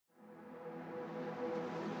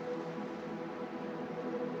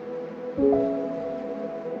Today,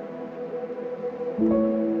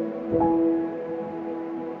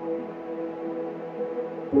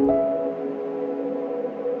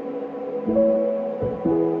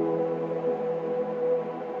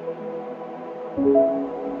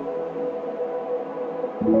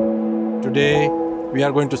 we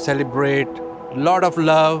are going to celebrate a lot of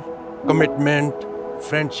love, commitment,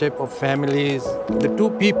 friendship of families, the two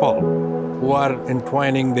people who are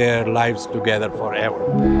entwining their lives together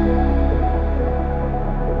forever.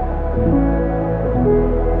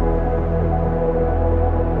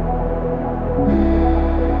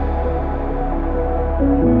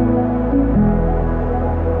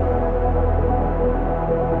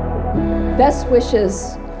 Best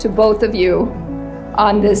wishes to both of you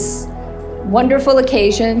on this wonderful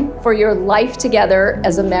occasion for your life together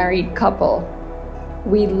as a married couple.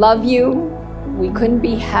 We love you. We couldn't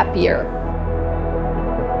be happier.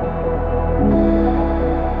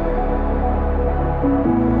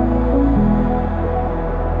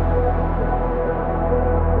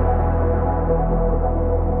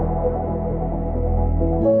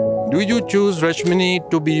 Do you choose Rashmini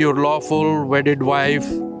to be your lawful wedded wife,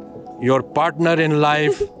 your partner in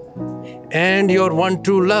life, and your one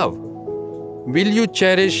true love? Will you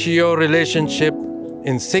cherish your relationship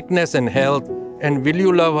in sickness and health, and will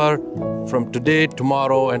you love her from today,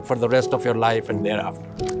 tomorrow, and for the rest of your life and thereafter?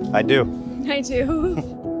 I do. I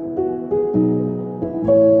do.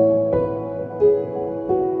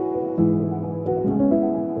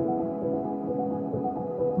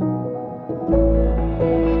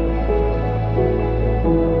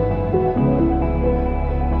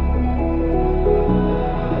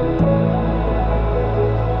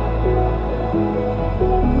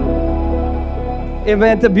 It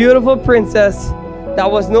meant a beautiful princess that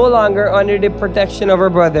was no longer under the protection of her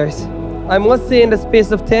brothers. I must say, in the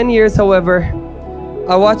space of 10 years, however,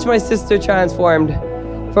 I watched my sister transformed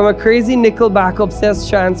from a crazy Nickelback-obsessed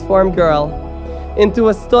transformed girl into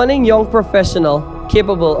a stunning young professional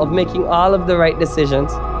capable of making all of the right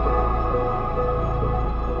decisions.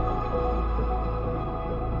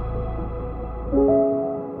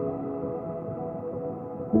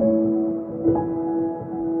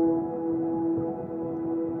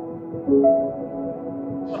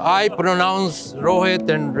 I pronounce Rohit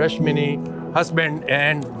and Rashmini husband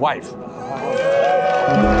and wife.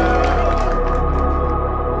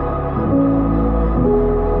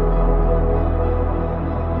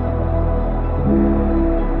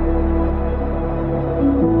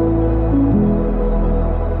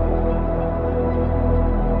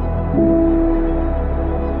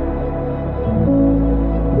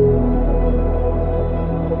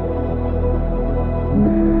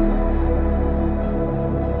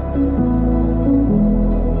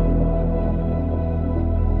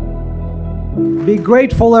 Be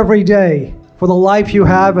grateful every day for the life you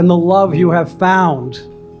have and the love you have found.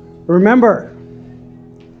 Remember,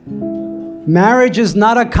 marriage is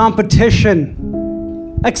not a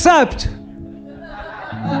competition, except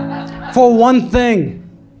for one thing.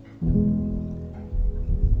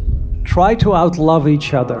 Try to outlove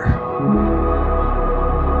each other.